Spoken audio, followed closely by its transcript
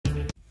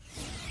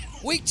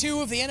Week 2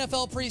 of the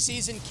NFL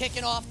preseason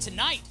kicking off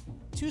tonight.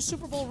 2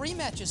 Super Bowl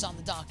rematches on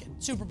the docket.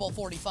 Super Bowl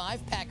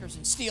 45, Packers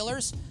and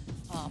Steelers.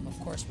 Of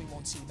course, we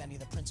won't see many of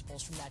the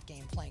principals from that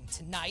game playing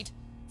tonight.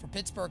 For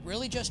Pittsburgh,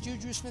 really just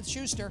Juju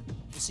Smith-Schuster.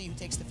 We'll see who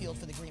takes the field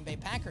for the Green Bay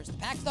Packers. The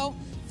Pack, though,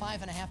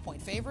 5.5-point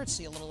favorites.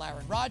 See a little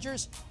Aaron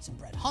Rodgers, some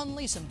Brett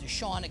Hundley, some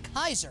Deshaun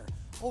Kaiser.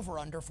 Over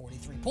under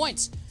 43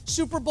 points.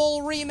 Super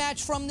Bowl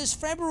rematch from this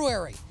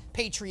February.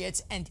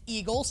 Patriots and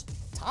Eagles.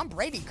 Tom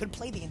Brady could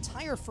play the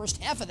entire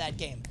first half of that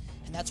game.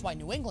 And that's why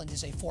New England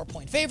is a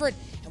 4-point favorite.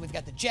 And we've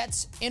got the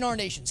Jets in our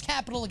nation's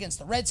capital against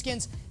the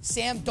Redskins.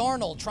 Sam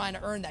Darnold trying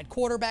to earn that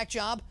quarterback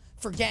job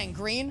for Gang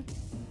Green.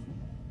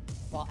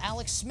 While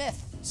Alex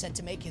Smith set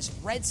to make his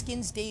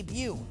Redskins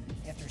debut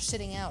after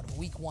sitting out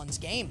Week 1's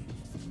game.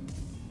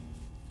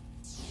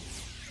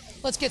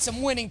 Let's get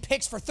some winning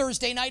picks for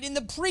Thursday night in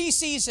the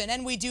preseason,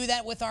 and we do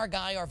that with our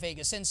guy, our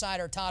Vegas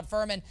insider, Todd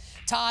Furman.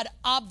 Todd,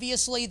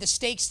 obviously the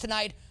stakes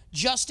tonight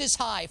just as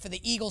high for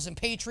the Eagles and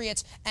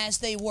Patriots as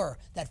they were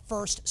that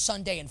first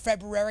Sunday in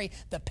February.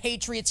 The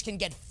Patriots can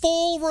get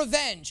full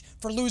revenge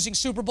for losing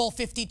Super Bowl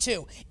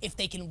 52 if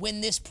they can win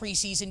this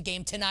preseason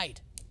game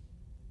tonight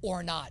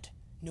or not.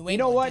 New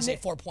England is a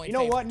 4-point favorite. You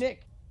know what,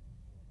 Nick?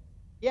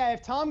 Yeah,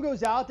 if Tom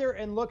goes out there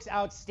and looks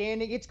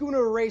outstanding, it's going to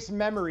erase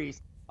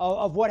memories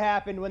of what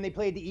happened when they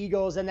played the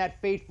Eagles and that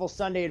fateful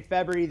Sunday in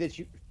February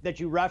that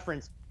you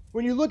referenced.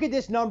 When you look at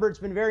this number, it's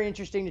been very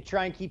interesting to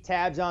try and keep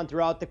tabs on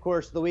throughout the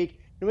course of the week.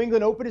 New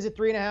England opened as a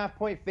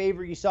 3.5-point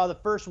favorite. You saw the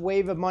first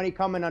wave of money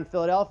coming on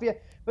Philadelphia,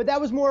 but that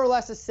was more or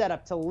less a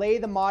setup to lay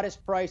the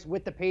modest price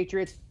with the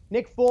Patriots.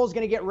 Nick Foles is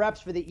going to get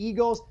reps for the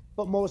Eagles,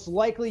 but most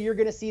likely you're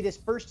going to see this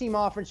first-team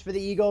offense for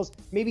the Eagles,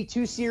 maybe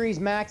 2 series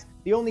max.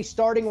 The only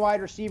starting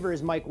wide receiver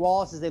is Mike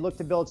Wallace as they look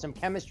to build some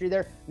chemistry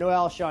there. No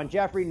Alshon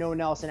Jeffrey, no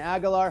Nelson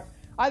Aguilar.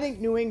 I think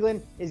New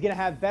England is going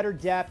to have better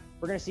depth.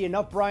 We're going to see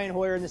enough Brian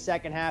Hoyer in the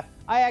second half.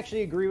 I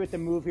actually agree with the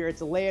move here.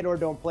 It's a lay it or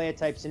don't play it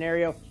type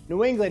scenario.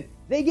 New England,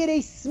 they get a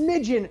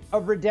smidgen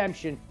of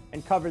redemption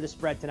and cover the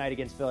spread tonight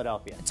against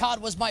Philadelphia.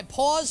 Todd, was my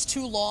pause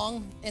too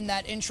long in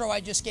that intro I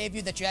just gave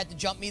you that you had to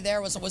jump me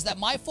there? Was that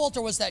my fault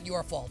or was that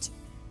your fault?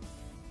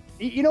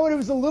 You know what? It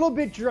was a little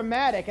bit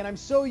dramatic, and I'm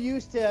so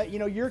used to,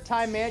 your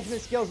time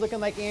management skills looking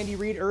like Andy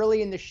Reid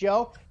early in the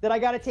show that I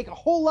got to take a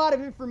whole lot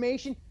of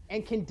information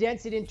and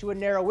condense it into a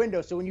narrow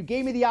window. So when you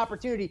gave me the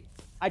opportunity,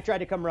 I tried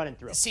to come running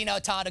through. See now,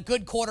 Todd, a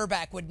good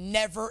quarterback would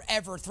never,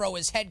 ever throw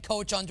his head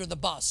coach under the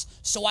bus.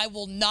 So I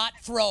will not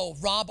throw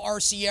Rob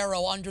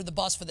Arciero under the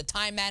bus for the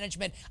time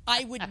management.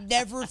 I would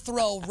never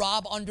throw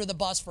Rob under the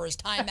bus for his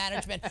time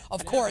management.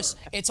 Of course,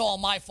 it's all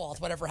my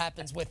fault, whatever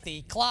happens with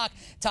the clock.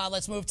 Todd,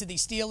 let's move to the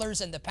Steelers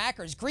and the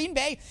Packers. Green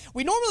Bay,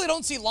 we normally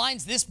don't see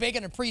lines this big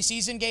in a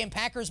preseason game.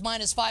 Packers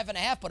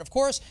 -5.5, but of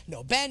course,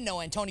 no Ben,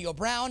 no Antonio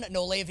Brown,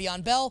 no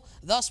Le'Veon Bell.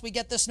 Thus, we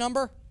get this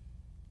number.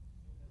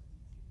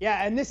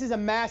 Yeah, and this is a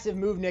massive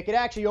move, Nick. It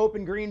actually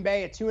opened Green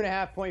Bay a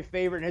 2.5-point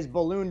favorite and has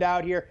ballooned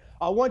out here.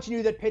 Once you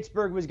knew that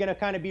Pittsburgh was going to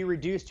kind of be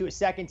reduced to a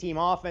second-team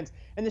offense.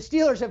 And the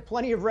Steelers have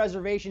plenty of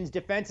reservations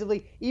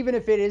defensively, even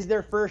if it is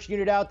their first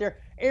unit out there.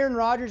 Aaron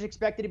Rodgers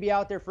expected to be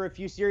out there for a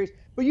few series.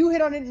 But you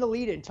hit on it in the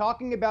lead-in,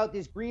 talking about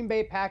this Green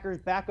Bay Packers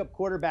backup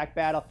quarterback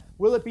battle.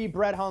 Will it be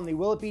Brett Hundley?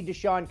 Will it be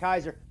Deshaun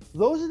Kaiser?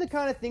 Those are the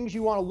kind of things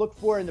you want to look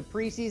for in the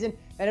preseason.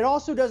 And it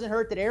also doesn't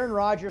hurt that Aaron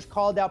Rodgers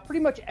called out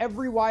pretty much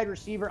every wide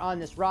receiver on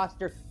this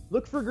roster.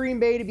 Look for Green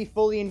Bay to be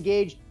fully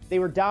engaged. They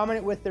were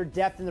dominant with their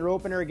depth in their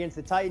opener against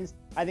the Titans.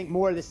 I think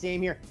more of the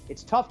same here.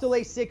 It's tough to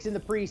lay 6 in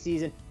the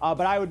preseason,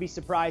 but I would be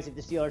surprised if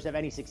the Steelers have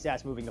any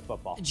success moving the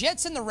football.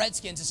 Jets and the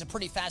Redskins is a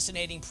pretty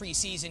fascinating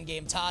preseason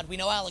game, Todd. We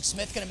know Alex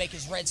Smith going to make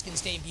his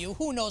Redskins debut.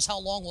 Who knows how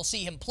long we'll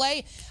see him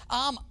play.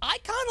 I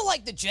kind of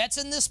like the Jets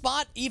in this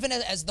spot, even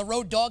as the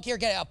road dog here.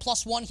 Get a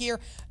 +1 here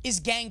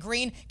is Gang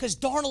Green because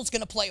Darnold's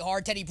going to play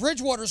hard. Teddy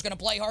Bridgewater's going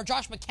to play hard.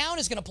 Josh McCown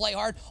is going to play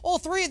hard. All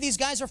 3 of these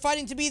guys are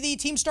fighting to be the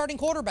team starting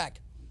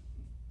quarterback.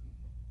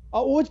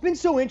 Well, it's been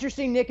so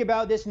interesting, Nick,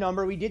 about this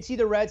number. We did see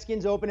the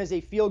Redskins open as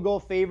a field goal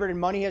favorite, and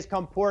money has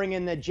come pouring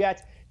in the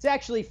Jets. It's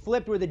actually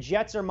flipped where the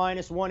Jets are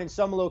 -1 in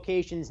some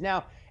locations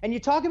now. And you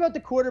talk about the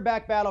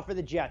quarterback battle for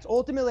the Jets.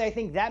 Ultimately, I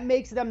think that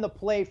makes them the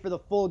play for the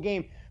full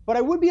game. But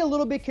I would be a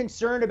little bit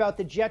concerned about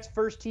the Jets'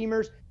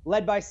 first-teamers,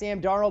 led by Sam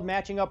Darnold,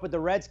 matching up with the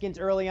Redskins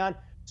early on.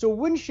 So it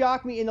wouldn't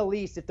shock me in the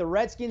least if the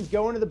Redskins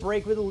go into the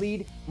break with a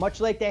lead, much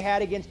like they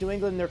had against New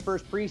England in their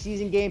first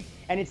preseason game,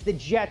 and it's the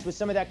Jets with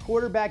some of that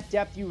quarterback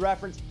depth you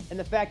referenced and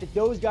the fact that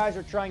those guys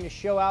are trying to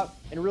show out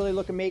and really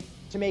look to make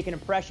an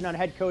impression on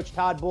head coach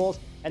Todd Bowles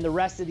and the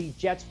rest of the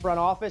Jets front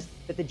office,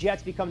 that the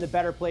Jets become the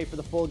better play for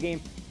the full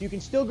game. You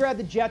can still grab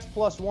the Jets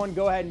 +1,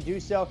 go ahead and do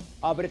so,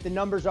 but if the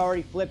number's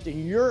already flipped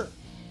in your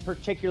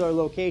particular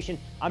location,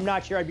 I'm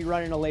not sure I'd be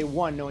running a lay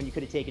 1 knowing you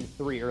could have taken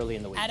 3 early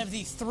in the week. Out of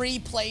the 3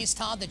 plays,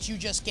 Todd, that you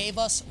just gave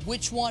us,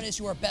 which one is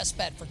your best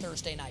bet for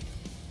Thursday night?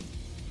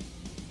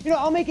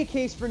 I'll make a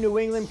case for New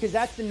England because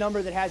that's the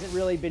number that hasn't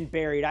really been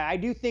buried. I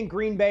do think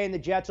Green Bay and the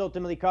Jets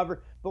ultimately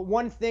cover, but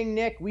one thing,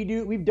 Nick,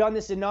 we've done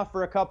this enough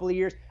for a couple of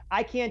years.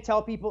 I can't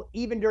tell people,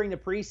 even during the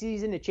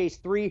preseason, to chase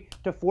 3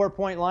 to 4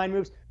 point line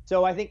moves.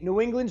 So I think New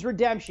England's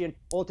redemption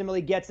ultimately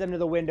gets them to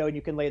the window, and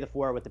you can lay the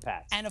 4 with the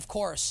Pats. And of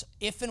course,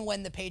 if and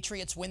when the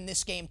Patriots win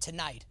this game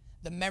tonight,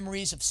 the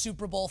memories of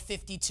Super Bowl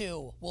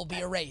 52 will be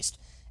erased,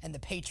 and the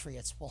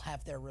Patriots will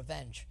have their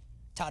revenge.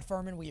 Todd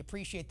Furman, we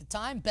appreciate the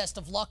time. Best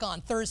of luck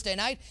on Thursday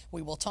night.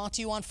 We will talk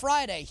to you on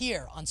Friday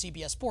here on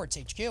CBS Sports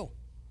HQ.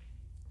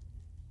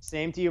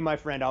 Same to you, my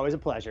friend. Always a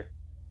pleasure.